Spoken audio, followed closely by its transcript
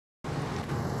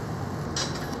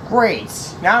Great.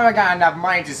 Now I got enough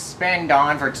money to spend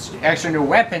on for extra new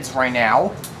weapons right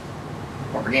now.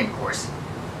 Or for game, of course.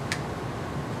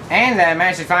 And I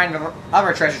managed to find the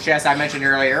other treasure chest I mentioned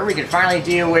earlier. We can finally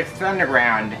deal with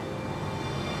Underground.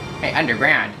 Hey,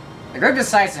 Underground. The group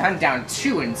decides to hunt down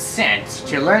Tu and Cent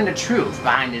to learn the truth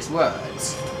behind his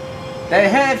words. They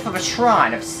head for the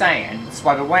Shrine of Science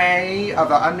by the way of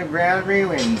the underground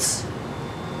ruins.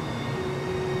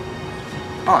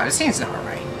 Oh, this scene's not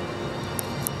right.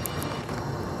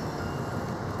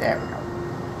 There we go.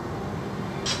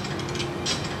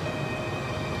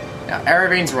 Now,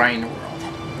 everything's right in the world.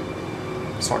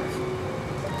 Sort of.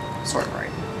 Sort of right.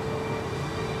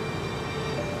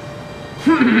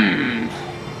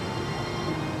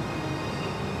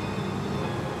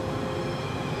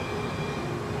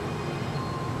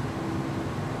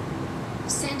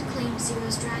 Cent claims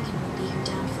Zero's dragon will be your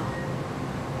downfall.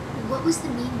 What was the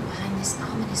meaning behind this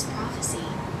ominous prophecy?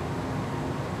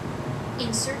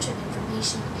 In search of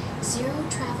information, Zero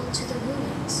traveled to the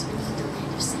ruins beneath the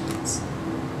Land of Sands.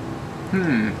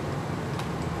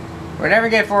 We'll never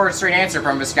get a forward straight answer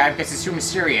from this guy because it's too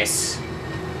mysterious.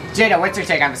 Jada, what's your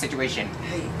take on the situation?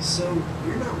 Hey, so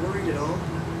you're not worried at all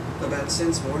about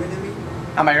Cent's warning to me?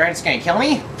 Am I right it's gonna kill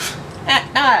me?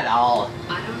 Not at all.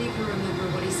 I don't even remember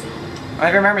what he said. All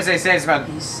I remember is they said it's about...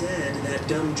 He said that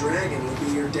dumb dragon will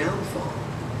be your downfall.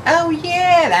 Oh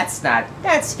yeah, that's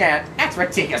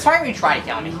ridiculous. Why are you trying to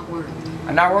kill I'm me? not worried.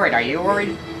 I'm not worried. Are you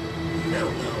worried? No.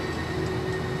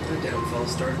 My downfall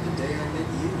started the day I met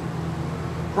you.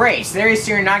 Great, so there you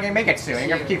see you're not gonna make it soon.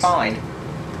 You're gonna keep falling.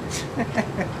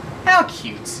 How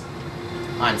cute.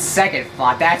 On second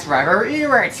thought, that's rather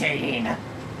irritating.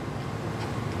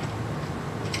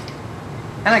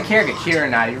 I don't care if you're cute or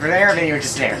not. If you're there, then you're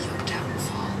just there. Your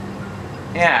downfall.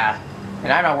 Yeah,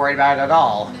 and I'm not worried about it at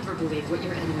all. Never believe what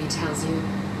your enemy tells you.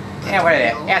 Yeah, what is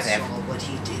it? We all Yes, saw if. what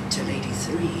he did to Lady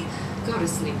 3. Go to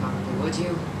sleep, Uncle, would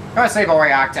you? Go to sleep,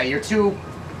 Ori Octa. You're too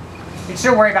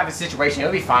worried about the situation.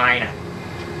 It'll be fine.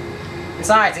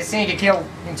 Besides, they seem to kill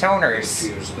intoners.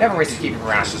 Never ways to keep it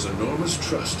around. Places enormous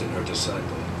trust in her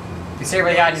disciple. You say what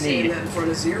you got to Saying need. that in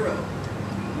front of Zero.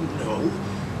 No,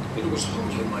 it was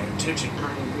wholly my intention.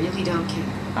 I really don't care.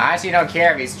 I actually don't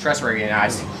care if he's trustworthy or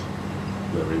not.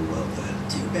 Very well then.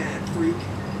 Too bad, freak.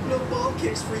 No ball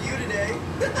kicks for you today.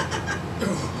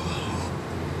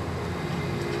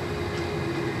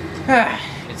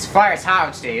 It's fire's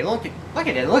hot today. Look at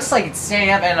it. It looks like it's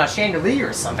standing up in a chandelier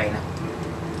or something.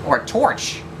 Or a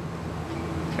torch.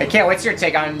 Hey, Kate, what's your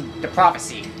take on the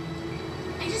prophecy?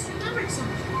 I just remembered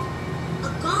something. A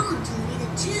golem told me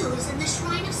that two is in the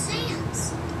Shrine of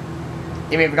Sands.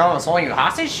 You mean the golem was holding you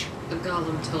hostage? The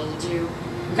golem told you.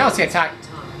 Golems can't talk.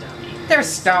 Talk, dummy. They're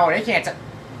stone. They can't talk.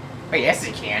 Wait, yes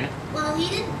they can. Well, he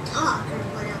didn't talk or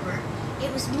whatever.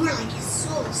 It was more like his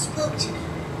soul spoke to me.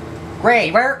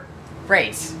 Great,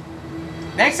 Great.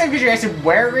 Next time, could you ask him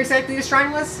where exactly the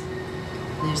shrine was?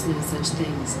 There's no such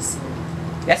thing as a soul.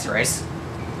 Yes, there is.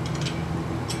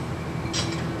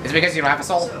 Is it because you don't have a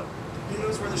soul? So, who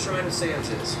knows where the Shrine of Sands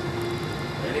is?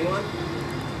 Anyone?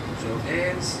 Show of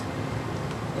hands?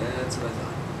 That's what I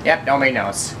thought. Yep, nobody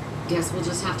knows. Guess we'll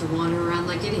just have to wander around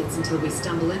like idiots until we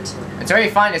stumble into it. It's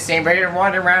already fun to see ready to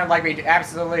wander around like we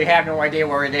absolutely have no idea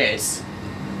where it is.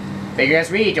 Because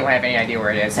we don't have any idea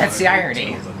where it is. That's the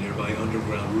irony. The nearby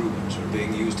underground ruins are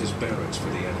being used as barracks for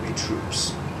the enemy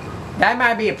troops. That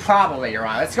might be a problem later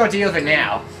on. Let's go deal with it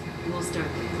now. We'll start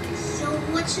there. So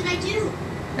what should I do?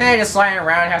 Just lying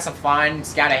around, have some fun,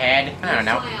 scout ahead. I don't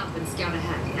know. Fly up and scout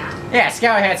ahead, yeah? Yeah,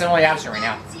 scout ahead's the only option right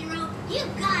now. Zero, you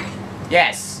got it.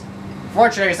 Yes.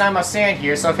 Fortunately, there's not much sand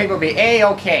here, so people will be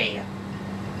A-okay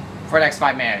for the next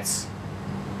 5 minutes.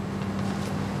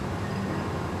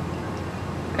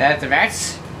 That's the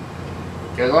match.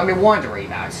 You're going to be wondering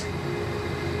about.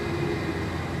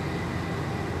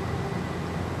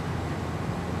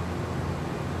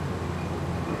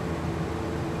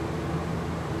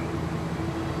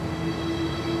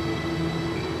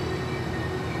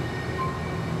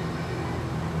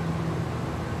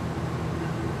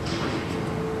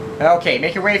 Okay,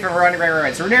 make your way for the underground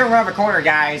ruins. We're near around the corner,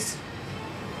 guys.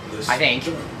 This I think.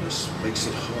 darkness makes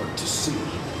it hard to see.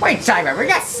 Wait, time out. We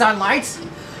got sunlight.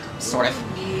 Sort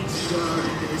of. Needs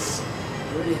darkness.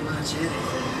 Pretty much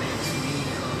anything makes me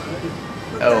hard.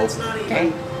 But Oh, that's not okay.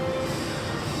 even...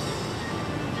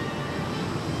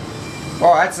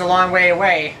 Well, that's a long way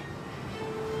away.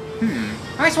 How am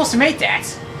I supposed to make that?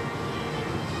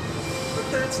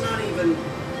 But that's not even...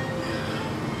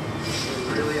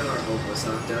 We really are hopeless,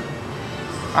 Octa.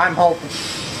 I'm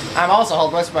also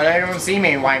hopeless, but I don't see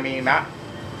me why me about.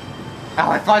 Oh,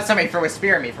 I thought somebody threw a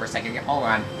spear at me for a second. Hold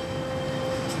on.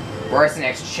 Where's the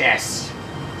next chest?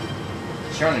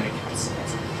 Showing the cutscene.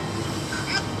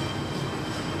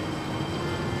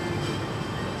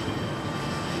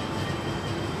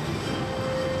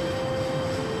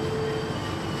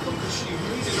 She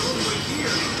made it all the way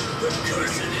here. The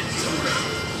cursed Intona.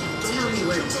 Tell me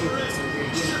where to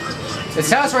is. Just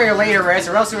tell us where your leader is,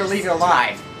 or else we'll leave you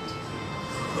alive.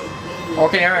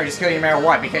 Okay, never just kill you no matter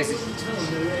what, because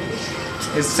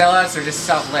his zealots are just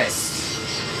selfless.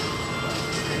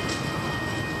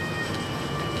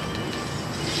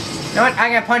 You know what?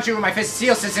 I'm gonna punch you with my fist of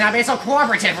steel since you're not being so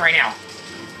cooperative right now.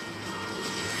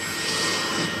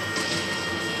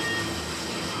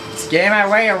 Just get in my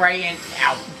way, already, and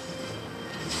ow.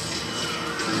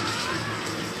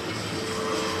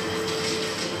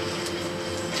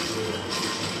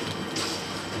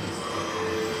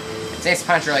 This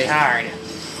punch really hard.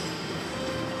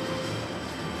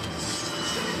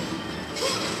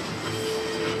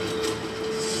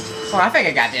 Oh, I think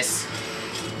I got this.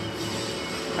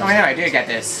 Oh, I know, I do got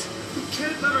this. We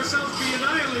can't let ourselves be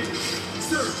annihilated.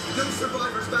 Sir, no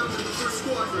survivors found in the first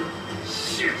squadron.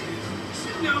 Shit!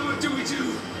 Now what do we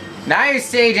do? Now you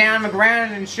stay down on the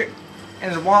ground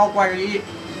and walk while you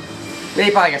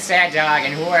leap like a sad dog,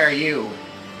 and who are you?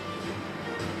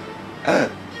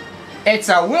 It's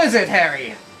a wizard,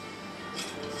 Harry!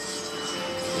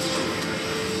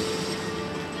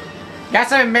 Got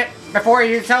some before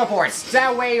you teleport.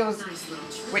 That way you'll... Nice little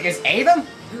trick. Wait, is Avon?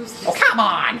 Who's this? Oh, come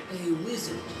on! A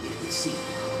wizard, it would seem.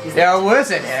 The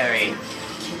wizard, Harry.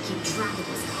 Can't keep track of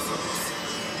his assets.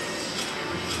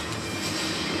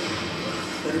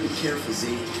 Better be careful, Z.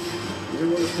 You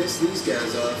don't want to piss these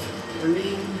guys off. I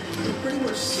mean, they pretty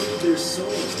much sold their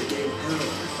souls to gain power.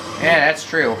 Yeah, that's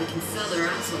true. They can sell their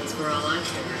assholes for all I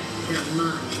care. They're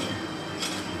mine.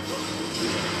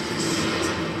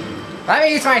 Let me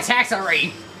use my attacks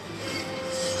already.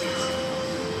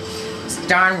 These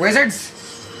darn wizards.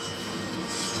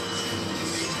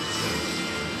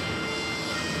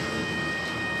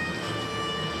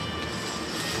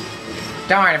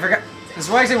 Darn, I forgot. This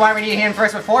is actually why we need him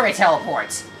first before he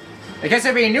teleports. Because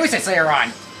it'll be a nuisance later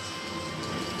on.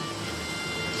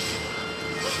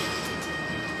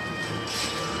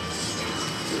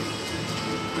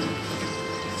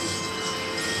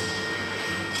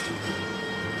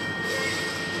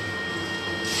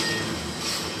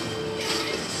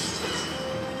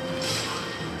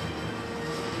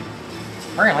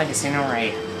 We're gonna like this scene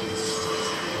already.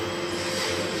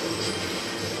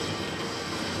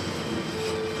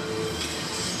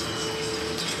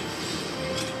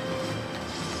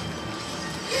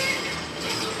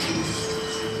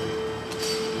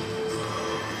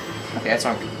 Okay, that's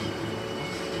one.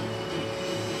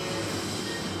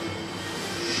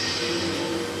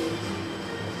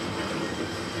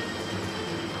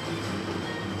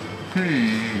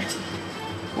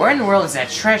 Where in the world is that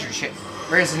treasure chest?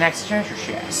 Where's the next treasure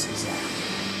chest?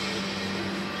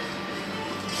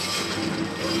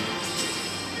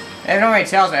 If nobody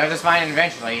tells me, I'll just find it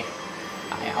eventually.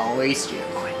 I always do.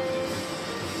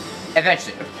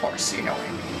 Eventually, of course, you know what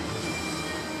I mean.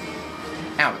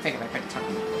 Now, think about it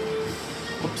time.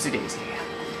 Whoopsie daisy.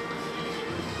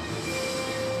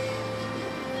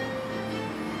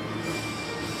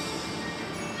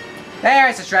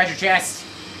 There's the treasure chest.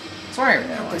 It's where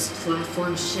that Not was. this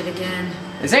platform shit again.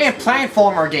 This ain't a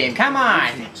platformer game. Come on.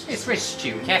 Hey, switch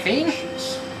to caffeine.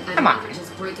 Come on.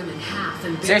 Just break them in half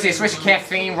and Seriously, switch to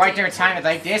caffeine right during a time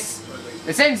like this.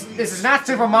 This is not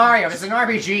Super Mario. This is an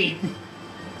RPG.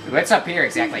 What's up here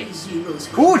exactly?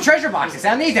 Ooh, treasure boxes.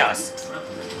 I'll need those.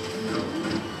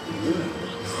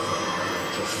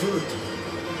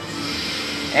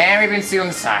 And we've been sealed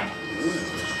inside. I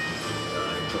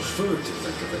prefer to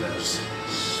think of it as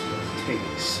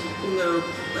spontaneous. No,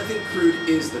 I think crude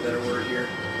is the better word here.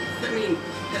 I mean,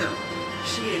 hell,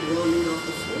 she ate raw meat off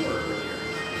the floor earlier.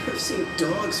 I've seen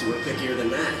dogs who are pickier than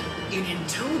that. In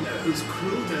Intona, who's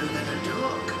cruder than a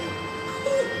dog.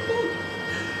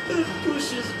 That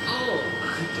pushes all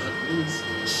my buttons.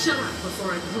 Shut up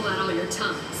before I pull out all your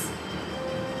tongues.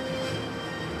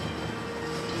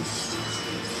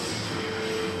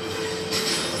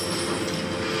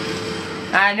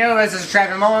 I knew this was a trap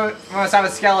the moment I saw the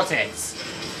skeletons.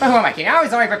 But who am I kidding? I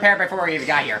was already prepared before we even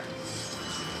got here.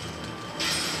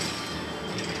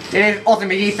 It is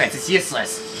ultimate defense. It's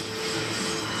useless.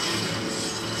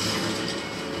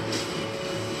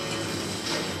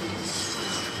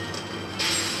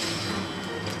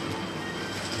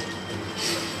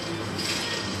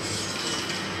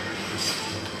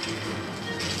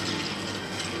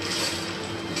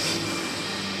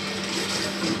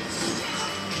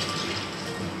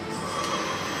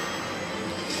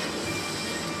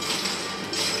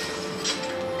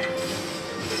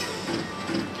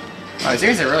 Oh,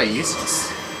 these are really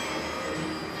useless.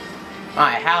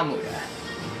 Alright, how Muda?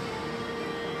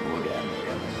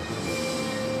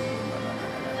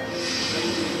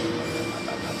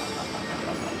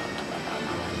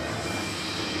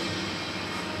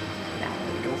 Now,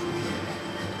 where do we go from here?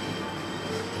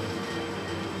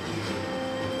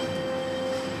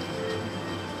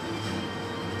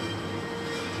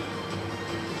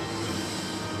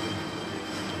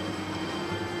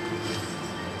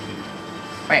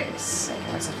 Wait a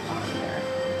second, what's at the bottom there?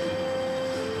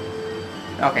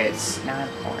 Okay, it's not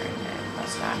important. It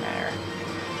does not matter.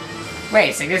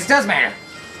 Wait a second, this does matter!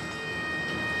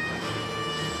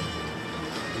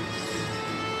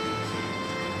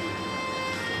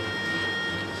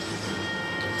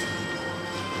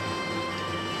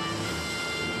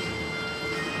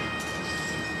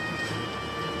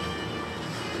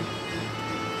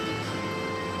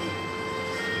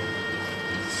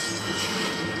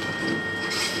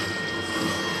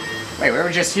 Wait, we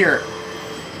were just here.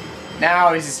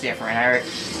 Now this is different. I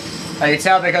can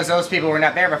tell because those people were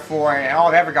not there before, and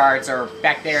all the other guards are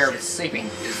back there sleeping.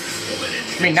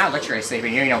 I mean, not literally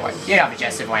sleeping. You know what? You know the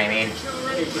gist of what I mean. We're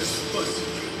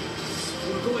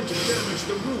going to damage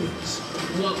the ruins.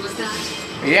 What was that?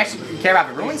 You actually care about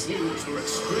the ruins? Heroes are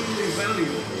extremely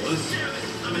valuable. What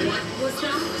was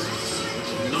that?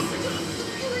 Nothing.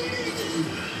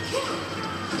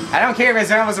 I don't care if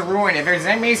it's a ruin. If there's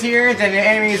enemies here, then the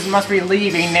enemies must be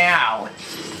leaving now.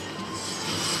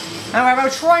 However, I'll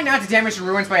try not to damage the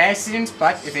ruins by accident,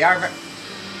 but if they are,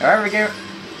 however, if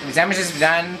the damage is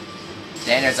done,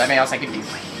 then there's nothing else I can do.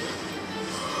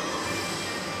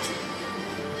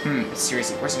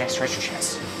 Seriously, where's the next treasure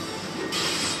chest?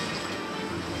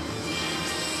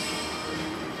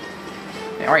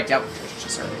 I already dealt with treasure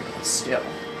chests earlier, but still.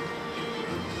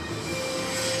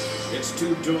 It's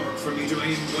too dark for me to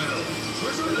aim well.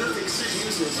 Nothing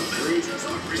useless, afraid.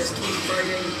 Just keep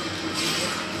fighting.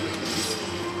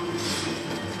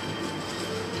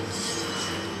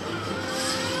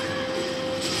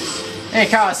 Hey,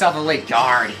 call yourself a elite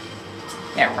guard.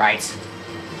 Yeah, right.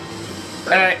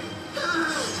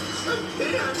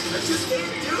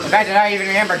 In fact, I don't even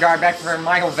remember guard back from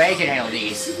Michael Bay can handle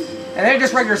these. And they're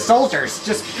just regular soldiers,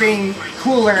 just being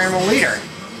cooler and more leader.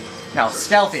 No,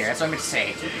 stealthier, that's what I meant to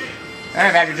say.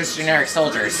 I'm after just generic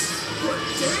soldiers.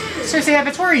 Seriously,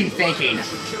 Evans, what are you thinking?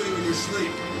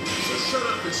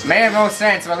 May have no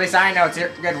sense, but at least I know it's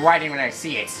good writing when I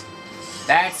see it.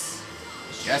 That's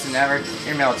just another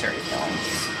your military film.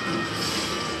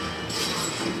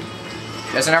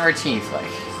 Just another teen flick.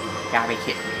 Gotta be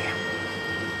kidding me.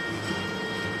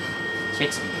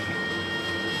 Kidding me.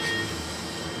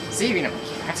 See if you know a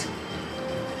cat.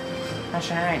 How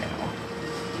should I know?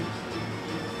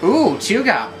 Ooh, 2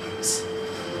 goblins.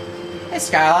 This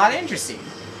got a lot interesting.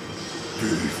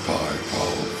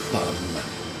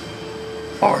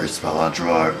 I smell a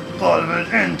dry blood of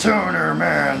an intoner,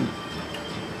 man.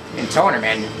 Intoner,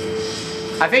 man.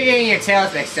 I think you're getting your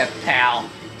tails mixed up, pal.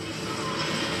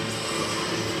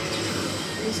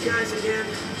 These guys again?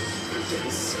 I'm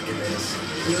getting sick of this.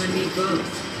 You and me both.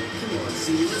 Come on,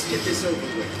 see, let's get this over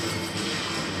with.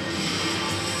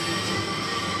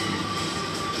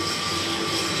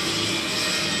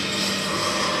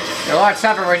 You're a lot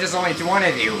tougher with just only one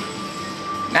of you.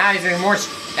 Now you're more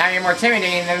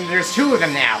intimidating, and there's 2 of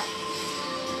them now.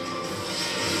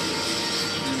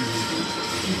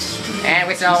 And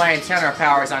with all my internal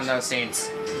powers on those scenes.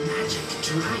 Magic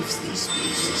drives these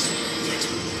beasts. Yet,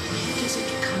 where does it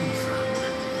come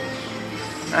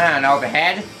from? I don't know, the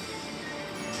head?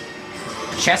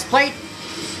 Chest plate?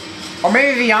 Or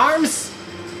maybe the arms?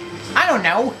 I don't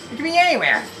know. It could be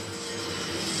anywhere.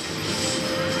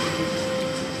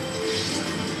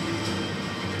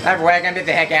 Either way, I'm gonna get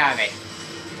the heck out of it.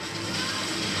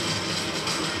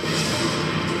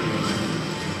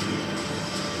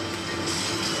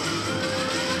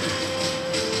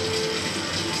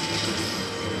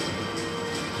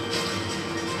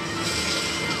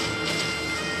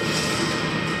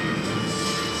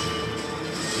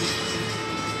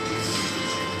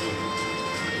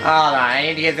 Hold on, I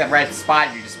need to get that red spot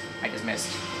I just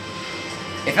missed.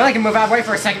 I feel like I can move out of the way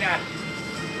for a second.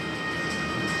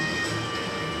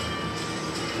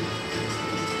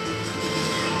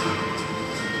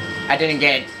 I didn't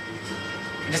get it.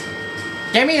 Just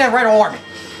give me that red orb.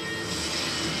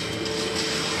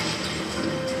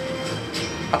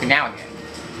 Okay, now I get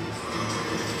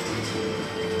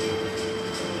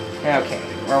it. Okay,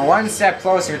 we're 1 step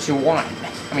closer to 1.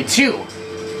 I mean 2.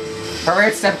 We're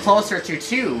a step closer to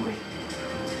 2.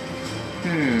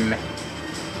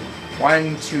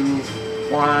 1, 2,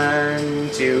 1,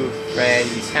 2.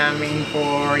 Freddy's coming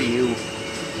for you.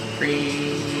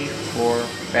 3, 4.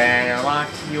 Better lock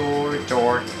your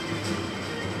door.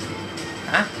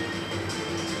 Huh?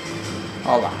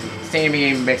 Hold on. Seem to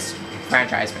be mixed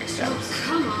franchise mixed up. Oh,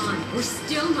 come on. We're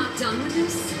still not done with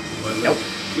this? My Nope.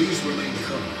 love, please remain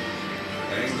calm.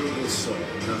 Anger will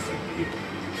solve nothing here.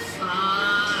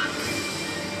 Fuck.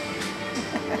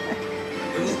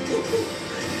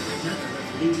 Another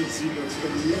of Lady Zero's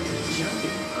beloved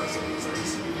jumping puzzles, I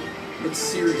see. But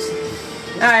seriously,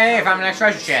 Hey, if I'm an extra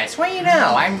treasure chest, what do you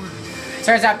know?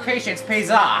 Turns out patience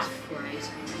pays off. Right.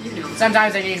 You know.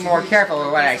 Sometimes I need to be more careful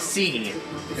with what I see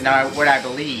than what I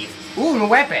believe. Ooh, new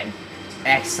weapon.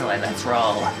 Excellent, let's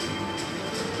roll.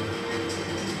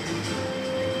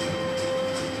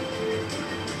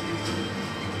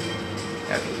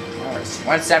 Okay, well, it's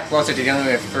one step closer to dealing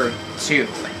with for 2.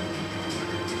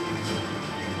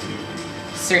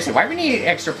 Seriously, why do we need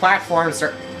extra platforms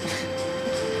or...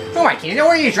 Oh my, can you know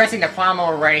where you're addressing the problem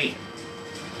already?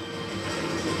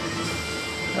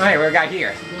 Alright, what we got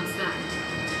here? What's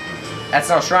that? That's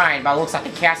no shrine, but it looks like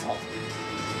a castle.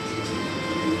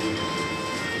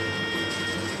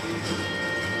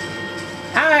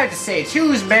 I have to say,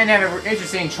 Two's men have an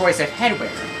interesting choice of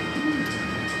headwear.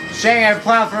 Sharing a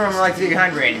platform like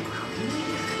 300. they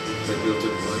built it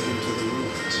right into the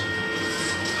ruins.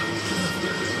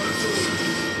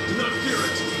 Do not fear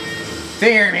it.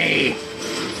 Fear me!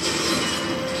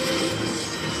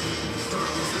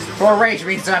 For rage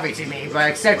means nothing to me, but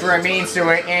except for a means to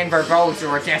an end for those who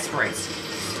are desperate.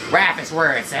 Wrath is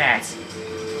where it's at.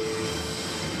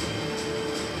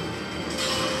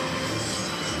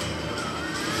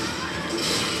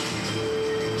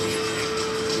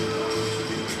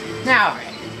 Now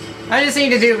then, I just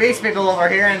need to do these people over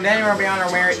here, and then we'll be on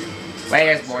our way. Wait,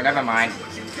 there's more. Never mind.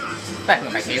 Back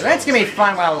with my key. Let's give me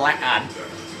fun while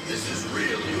This is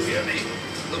real, you hear me?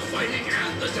 The fighting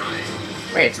and the dying.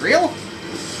 Wait, it's real?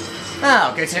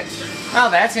 Oh, good to... Oh,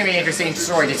 that's gonna be an interesting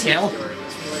story to tell.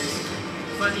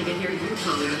 Funny to hear you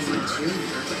call me a junior.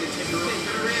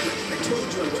 I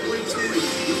told you I'm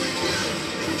 22.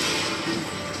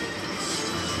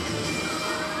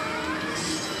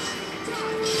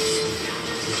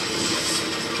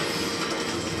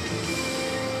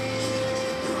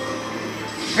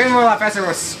 Feeling more faster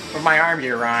with my arm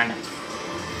gear on.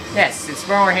 Yes, it's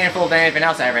more handful than anything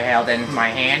else I ever held in my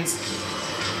hands.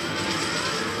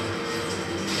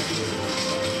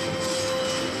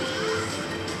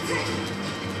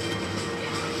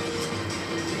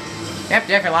 Yep,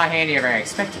 definitely a lot handier than I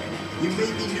expected. You may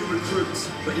be new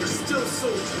recruits, but you're still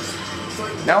soldiers.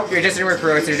 Fight Nope, you're just in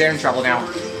recruits, you're in trouble now.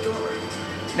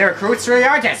 The recruits really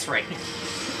are desperate.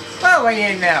 Well, what do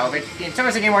you know, but it's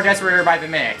almost getting more desperate by the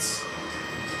minute.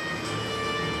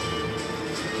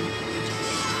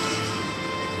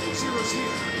 Zero's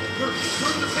here. Hurry,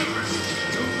 burn the papers.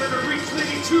 Don't let her reach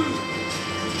Lady 2.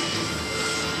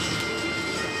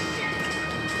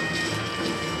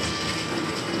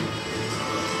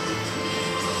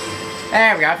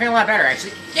 There we go, I feel a lot better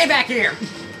actually. Get back here!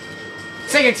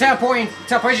 Say your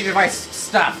teleportation device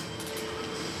stuff.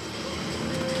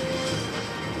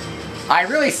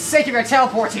 I'm really sick of your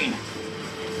teleporting.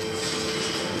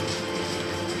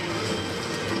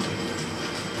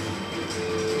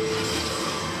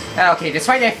 Okay,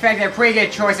 despite the fact they're a pretty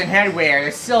good choice in headwear,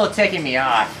 they're still taking me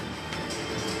off.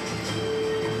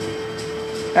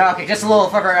 Okay, just a little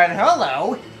further and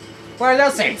hello. What are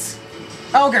those things?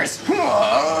 Ogres!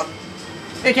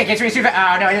 They can't get me too fast.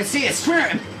 Oh no, I didn't see this. You're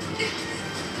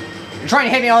trying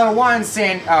to hit me all at once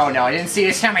and... Oh no, I didn't see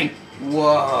this coming.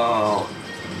 Whoa.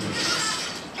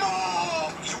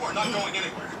 No! You are not going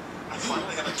anywhere. I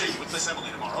finally have a date with Miss Emily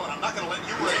tomorrow, and I'm not going to let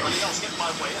you or anybody else get in my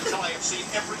way until I have seen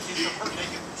every inch of her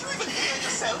naked. Do you even hear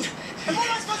yourself? And what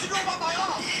am I supposed to do about my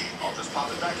arm? I'll just pop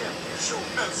it back in. You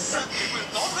certainly will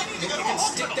not. I need to go to a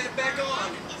Stick hospital. that back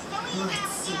on.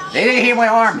 Let's see. They didn't hit my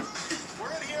arm.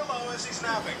 We're in here, Lois. He's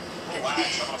napping.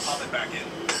 Relax. I'm going to pop it back in.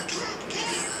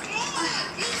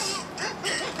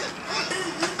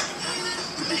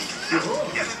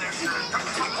 Get in there.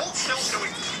 Hold still,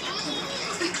 Stewie.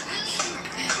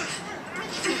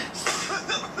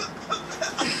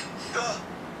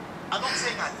 I'm not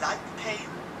saying I like pain,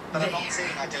 but I'm not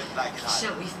saying I don't like it either.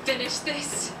 Shall we finish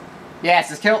this? Yes,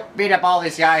 let's beat up all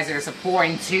these guys that are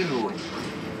supporting too.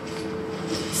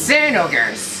 Sand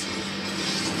ogres.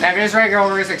 Now there's regular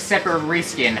ogres except for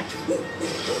reskin.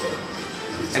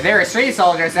 If they were street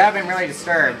soldiers, that have been really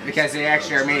disturbed because they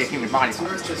actually are made of human body Not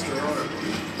parts. just your arm.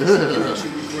 Ugh. You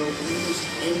can grow almost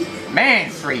anything. Man,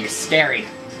 free is scary.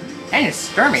 And it's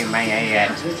skirmy, my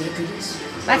head. Is that decadence?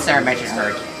 Let's never mention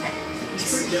her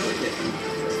It's pretty delicate.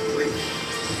 Wait.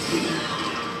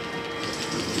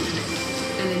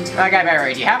 An I got a better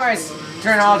idea. How about I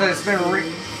turn all to spin? How about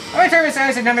I turn this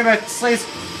eyes and nothing but slaves?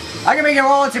 I can make it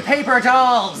all into paper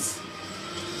dolls.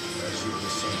 As you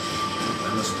decide,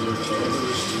 I must learn all there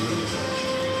is to know.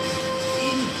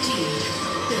 Indeed,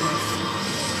 there are far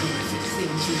more horrific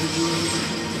things in the world.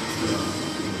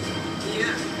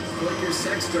 Yeah, like your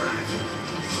sex drive.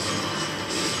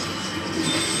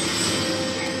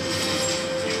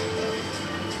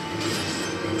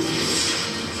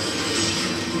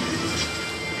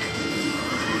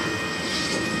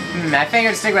 I think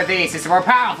I'd stick with these. It's more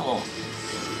powerful.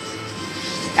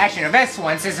 Actually, the best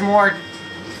one, since more.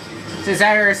 Since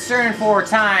after a certain 4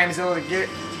 times, it'll get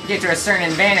to a certain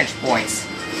advantage points.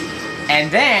 And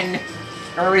then,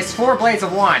 it'll release 4 blades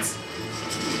at once.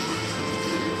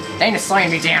 Then just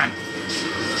slaying me down.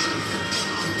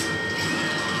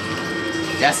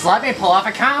 Just let me pull off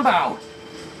a combo.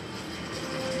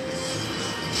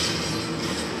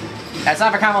 That's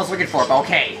not the combo I was looking for, but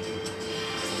okay.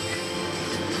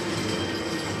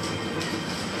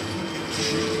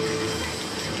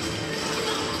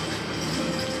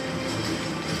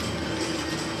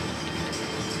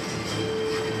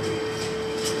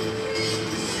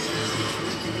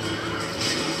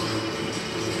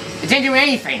 It didn't do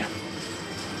anything.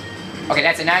 Okay,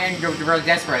 that's it. Now I'm going to really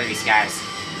desperate of these guys.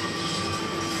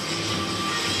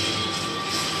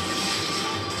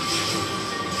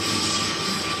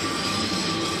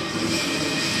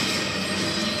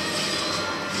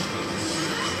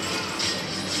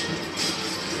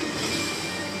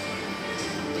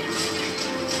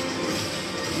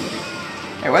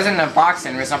 There wasn't a box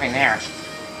and there was nothing there.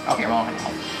 Okay, well, no.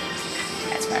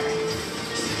 That's better.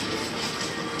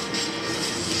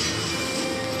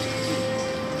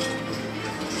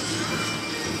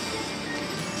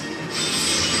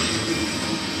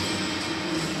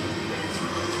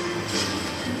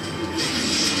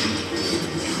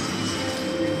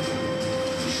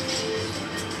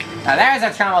 Now there's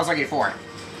that combo I was looking for.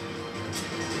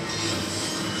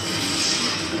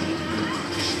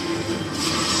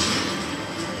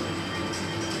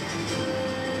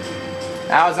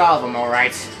 That was all of them,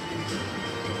 alright.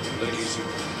 Ladies, is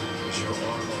your arm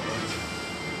alright?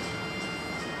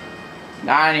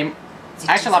 Not any.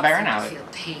 Actually, a lot better now. I don't feel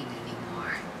pain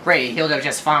anymore. Great, he healed up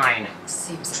just fine.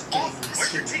 Seems like getting less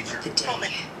Where's your human teacher? with the Tell me.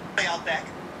 day. Way out back.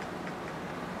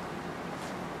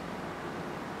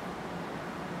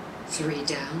 3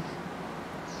 down.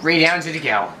 3 down to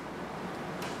go.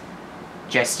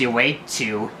 Just you wait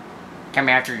to come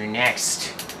after you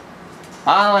next.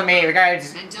 Follow me, we gotta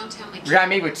And don't tell me.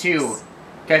 meet with 2.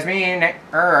 Because me and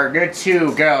her are good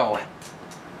to go.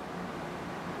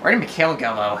 Where did Mikhail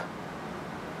go, though?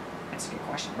 That's a good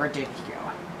question. Where did he go?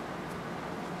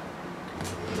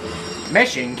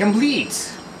 Mission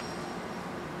complete!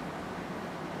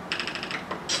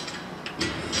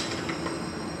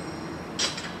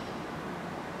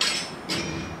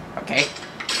 Okay.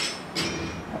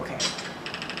 Okay.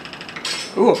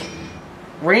 Ooh.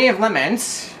 Ring of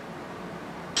Lemons.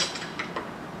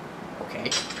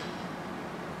 Okay.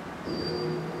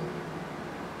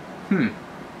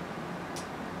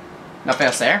 Nothing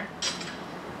else there?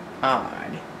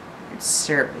 Odd. It's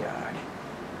terribly odd.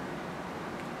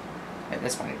 At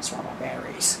this point, I just want my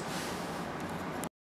batteries.